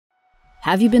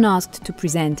Have you been asked to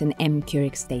present an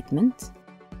MQRIC statement?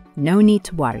 No need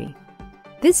to worry.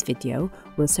 This video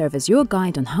will serve as your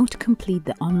guide on how to complete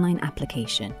the online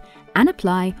application and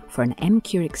apply for an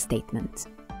MQRIC statement.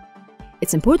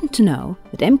 It's important to know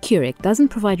that MQRIC doesn't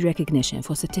provide recognition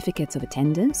for certificates of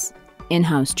attendance,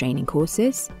 in-house training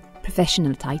courses,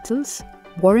 professional titles,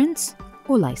 warrants,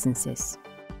 or licenses.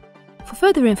 For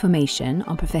further information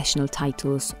on professional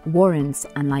titles, warrants,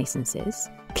 and licenses,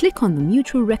 click on the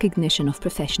Mutual Recognition of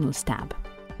Professionals tab,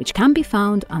 which can be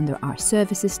found under our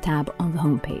Services tab on the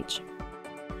homepage.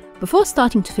 Before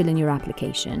starting to fill in your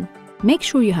application, make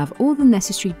sure you have all the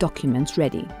necessary documents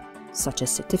ready, such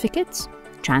as certificates,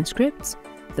 transcripts,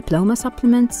 diploma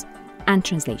supplements, and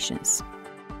translations.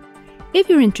 If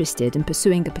you're interested in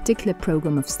pursuing a particular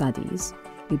program of studies,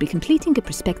 you'll be completing a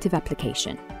prospective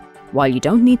application. While you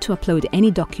don't need to upload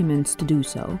any documents to do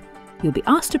so, you'll be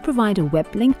asked to provide a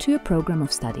web link to your program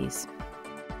of studies.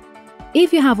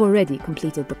 If you have already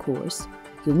completed the course,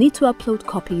 you'll need to upload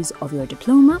copies of your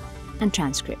diploma and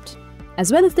transcript,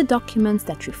 as well as the documents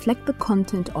that reflect the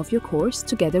content of your course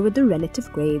together with the relative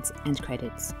grades and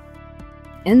credits.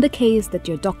 In the case that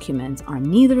your documents are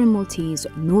neither in Maltese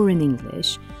nor in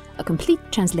English, a complete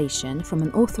translation from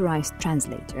an authorized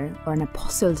translator or an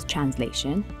apostilled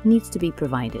translation needs to be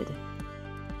provided.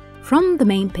 From the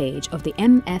main page of the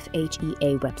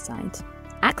MFHEA website,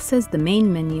 access the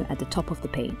main menu at the top of the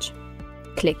page.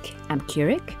 Click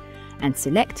MQRIC and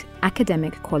select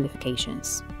Academic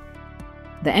Qualifications.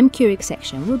 The MQRIC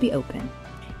section will be open.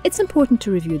 It's important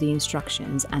to review the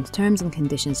instructions and terms and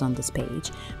conditions on this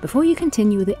page before you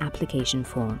continue the application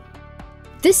form.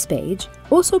 This page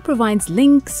also provides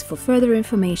links for further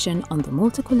information on the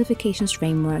Malta Qualifications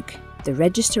framework, the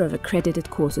register of accredited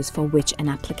courses for which an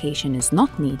application is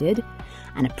not needed,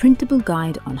 and a printable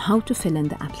guide on how to fill in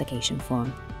the application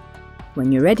form.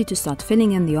 When you're ready to start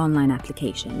filling in the online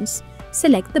applications,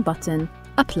 select the button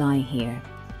Apply here.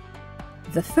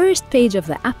 The first page of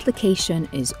the application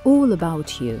is all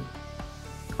about you.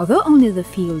 Although only the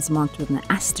fields marked with an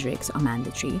asterisk are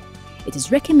mandatory, it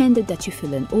is recommended that you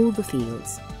fill in all the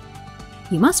fields.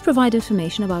 You must provide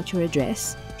information about your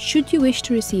address should you wish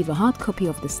to receive a hard copy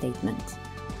of the statement.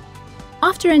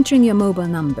 After entering your mobile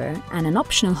number and an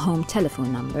optional home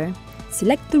telephone number,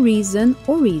 select the reason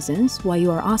or reasons why you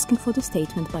are asking for the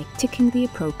statement by ticking the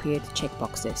appropriate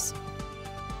checkboxes.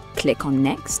 Click on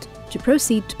Next to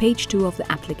proceed to page 2 of the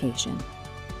application.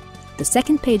 The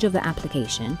second page of the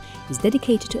application is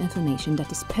dedicated to information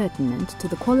that is pertinent to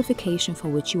the qualification for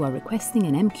which you are requesting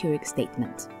an MQRIC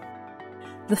statement.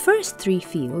 The first 3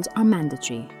 fields are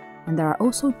mandatory, and there are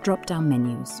also drop-down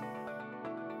menus.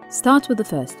 Start with the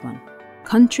first one,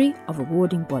 Country of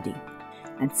Awarding Body,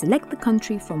 and select the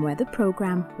country from where the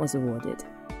program was awarded.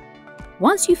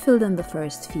 Once you've filled in the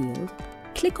first field,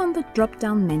 click on the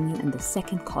drop-down menu in the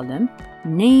second column,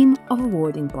 Name of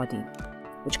Awarding Body,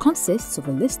 which consists of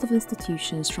a list of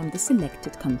institutions from the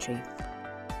selected country.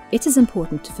 It is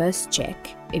important to first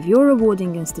check if your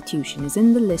awarding institution is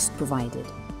in the list provided,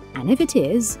 and if it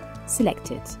is,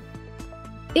 select it.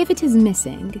 If it is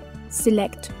missing,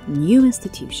 select New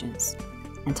Institutions,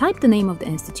 and type the name of the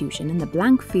institution in the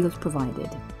blank field provided.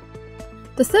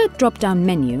 The third drop-down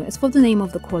menu is for the name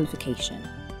of the qualification.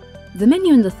 The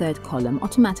menu in the third column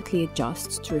automatically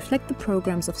adjusts to reflect the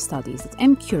programs of studies that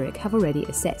MQRIC have already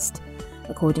assessed,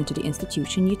 according to the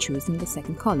institution you choose in the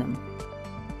second column.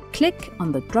 Click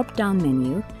on the drop-down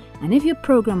menu, and if your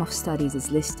program of studies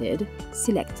is listed,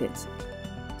 select it.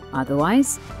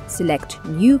 Otherwise, select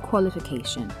New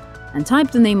Qualification and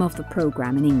type the name of the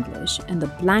program in English in the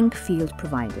blank field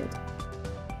provided.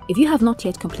 If you have not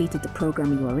yet completed the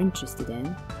program you are interested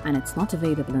in, and it's not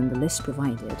available in the list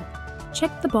provided,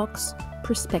 check the box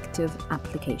Prospective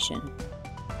Application.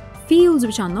 Fields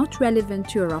which are not relevant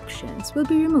to your options will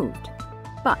be removed,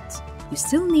 but you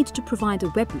still need to provide a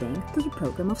web link to the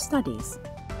program of studies.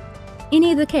 In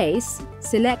either case,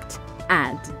 select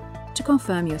Add to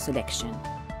confirm your selection.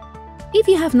 If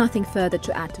you have nothing further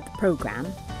to add to the program,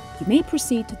 you may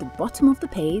proceed to the bottom of the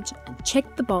page and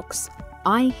check the box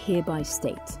I hereby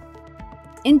state.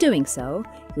 In doing so,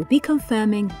 you'll be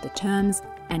confirming the terms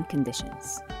and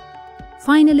conditions.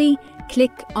 Finally,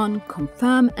 click on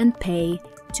Confirm and Pay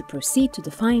to proceed to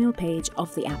the final page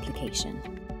of the application.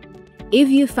 If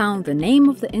you found the name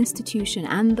of the institution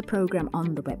and the program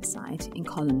on the website in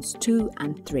columns 2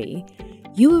 and 3,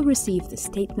 you will receive the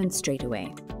statement straight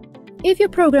away. If your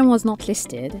program was not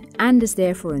listed and is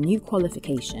therefore a new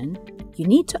qualification, you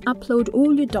need to upload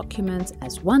all your documents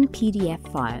as one PDF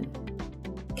file.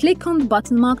 Click on the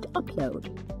button marked Upload,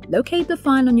 locate the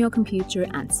file on your computer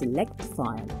and select the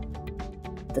file.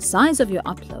 The size of your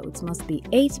uploads must be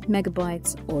 8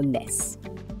 megabytes or less.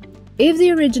 If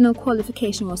the original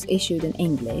qualification was issued in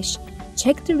English,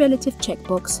 check the relative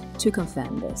checkbox to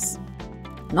confirm this.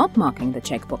 Not marking the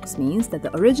checkbox means that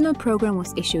the original program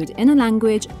was issued in a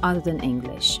language other than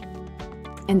English.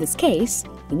 In this case,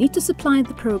 you need to supply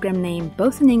the program name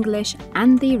both in English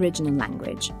and the original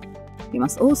language. You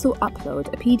must also upload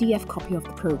a PDF copy of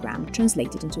the program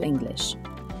translated into English.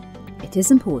 It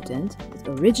is important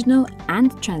that original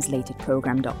and translated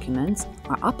program documents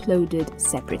are uploaded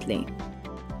separately.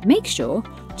 Make sure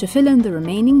to fill in the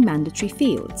remaining mandatory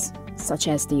fields, such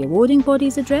as the awarding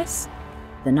body's address,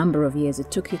 the number of years it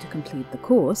took you to complete the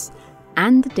course,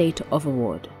 and the date of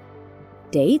award.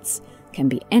 Dates can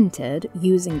be entered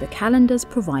using the calendars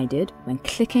provided when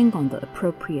clicking on the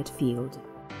appropriate field.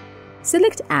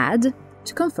 Select Add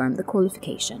to confirm the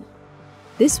qualification.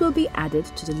 This will be added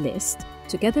to the list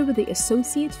together with the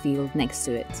associate field next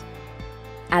to it.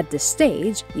 At this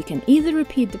stage, you can either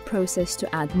repeat the process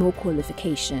to add more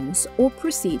qualifications or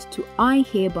proceed to I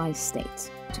hereby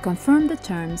state to confirm the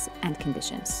terms and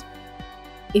conditions.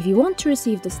 If you want to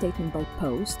receive the statement by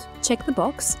post, check the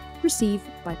box Receive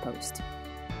by post.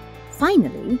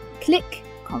 Finally, click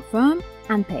Confirm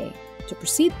and Pay to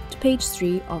proceed to page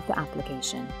 3 of the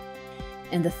application.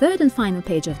 In the third and final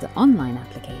page of the online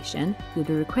application, you'll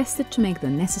be requested to make the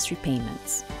necessary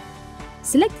payments.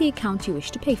 Select the account you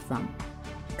wish to pay from.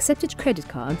 Accepted credit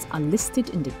cards are listed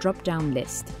in the drop-down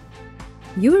list.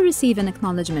 You will receive an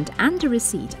acknowledgement and a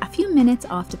receipt a few minutes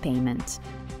after payment.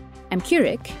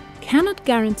 MQRIC cannot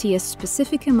guarantee a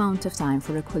specific amount of time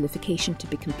for a qualification to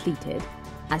be completed,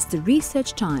 as the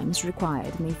research times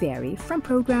required may vary from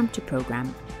program to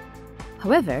program.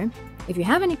 However, if you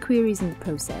have any queries in the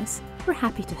process, we're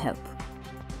happy to help.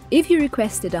 If you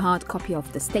requested a hard copy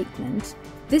of the statement,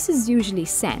 this is usually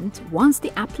sent once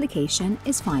the application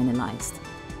is finalized.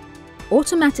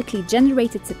 Automatically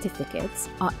generated certificates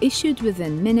are issued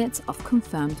within minutes of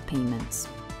confirmed payments.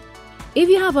 If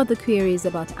you have other queries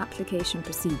about application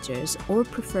procedures or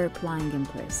prefer applying in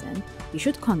person, you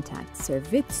should contact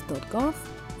service.gov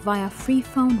via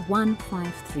freephone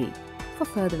 153 for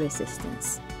further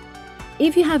assistance.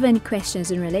 If you have any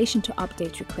questions in relation to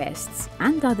update requests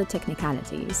and other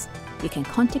technicalities, you can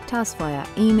contact us via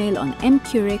email on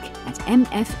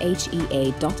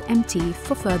mqric@mfhea.mt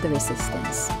for further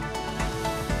assistance.